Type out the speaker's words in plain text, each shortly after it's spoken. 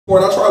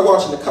Porn, I tried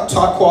watching the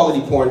top quality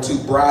porn too,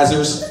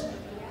 browsers,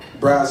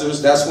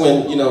 that's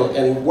when, you know,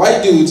 and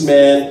white dudes,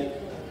 man,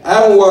 I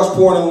haven't watched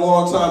porn in a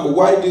long time, but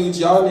white dudes,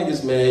 y'all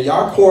niggas, man,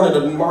 y'all cornered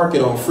the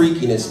market on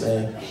freakiness,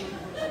 man.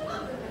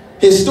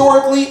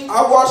 Historically, you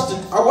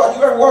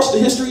ever watched the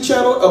History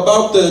Channel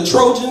about the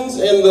Trojans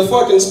and the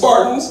fucking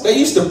Spartans? They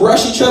used to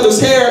brush each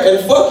other's hair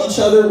and fuck each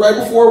other right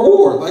before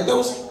war, like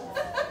those,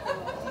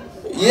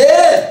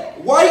 yeah,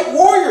 white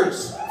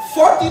warriors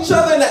fucked each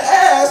other in the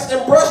ass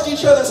and brushed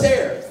each other's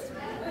hair.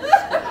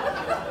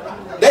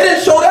 They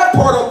didn't show that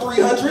part on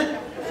 300.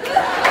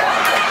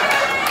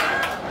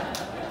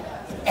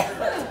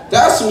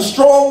 That's some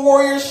strong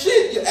warrior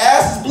shit. Your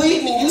ass is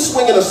bleeding and you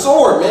swinging a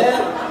sword,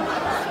 man.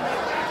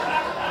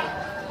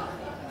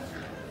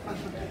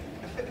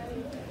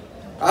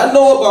 I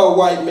know about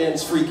white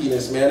men's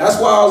freakiness, man. That's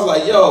why I was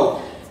like,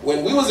 yo,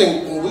 when we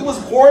was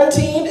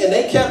quarantined and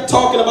they kept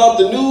talking about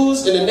the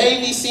news and the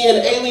Navy seeing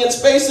alien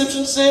spaceships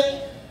and shit,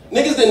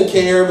 niggas didn't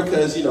care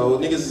because, you know,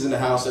 niggas is in the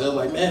house and they're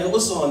like, man,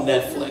 what's on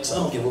Netflix? I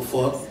don't give a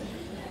fuck.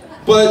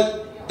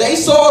 But they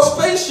saw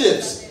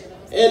spaceships.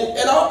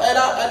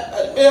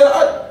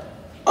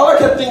 All I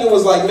kept thinking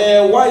was like,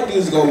 man, white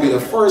dudes are gonna be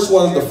the first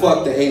ones to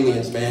fuck the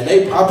aliens, man.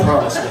 I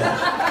promise,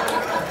 man.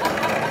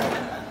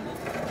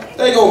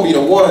 They gonna be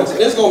the ones. And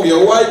there's gonna be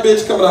a white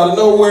bitch coming out of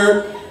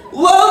nowhere.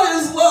 Love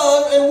is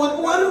love, and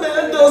what one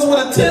man does with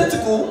a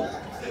tentacle,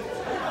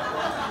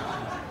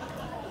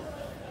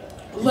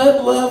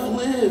 let love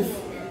live.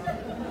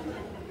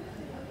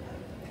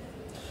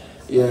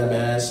 Yeah,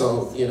 man,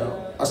 so, you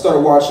know, I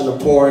started watching the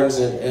porns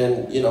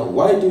and you know,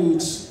 white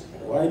dudes,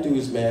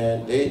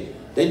 man, they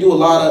do a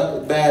lot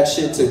of bad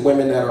shit to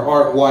women that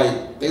aren't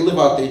white. They live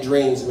out their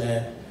dreams,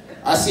 man.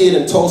 I see it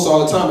in Tulsa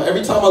all the time.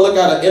 Every time I look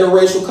at an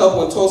interracial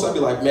couple in Tulsa, I be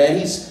like,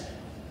 man,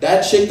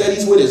 that chick that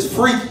he's with is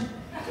freaky.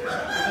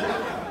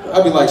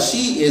 I'd be like,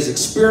 she is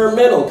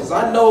experimental, because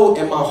I know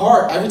in my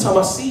heart, every time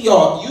I see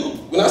y'all,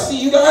 when I see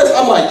you guys,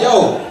 I'm like,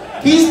 yo,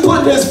 he's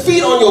putting his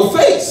feet on your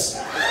face.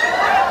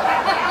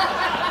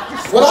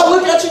 When I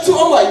look at you too,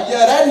 I'm like,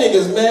 yeah, that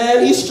nigga's,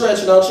 man, he's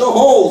stretching out your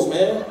holes,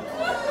 man.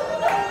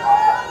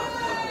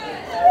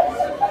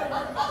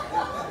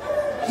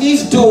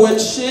 He's doing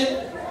shit.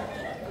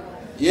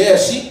 Yeah,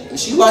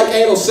 she like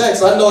anal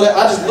sex. I know that.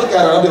 I just look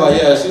at her and I'll be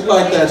like, yeah, she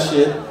like that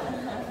shit.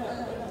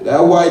 That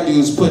white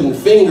dude's putting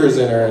fingers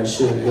in her and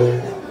shit,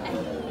 man.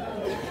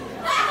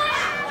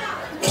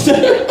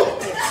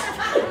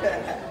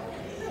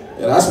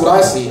 Yeah, that's what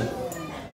I see.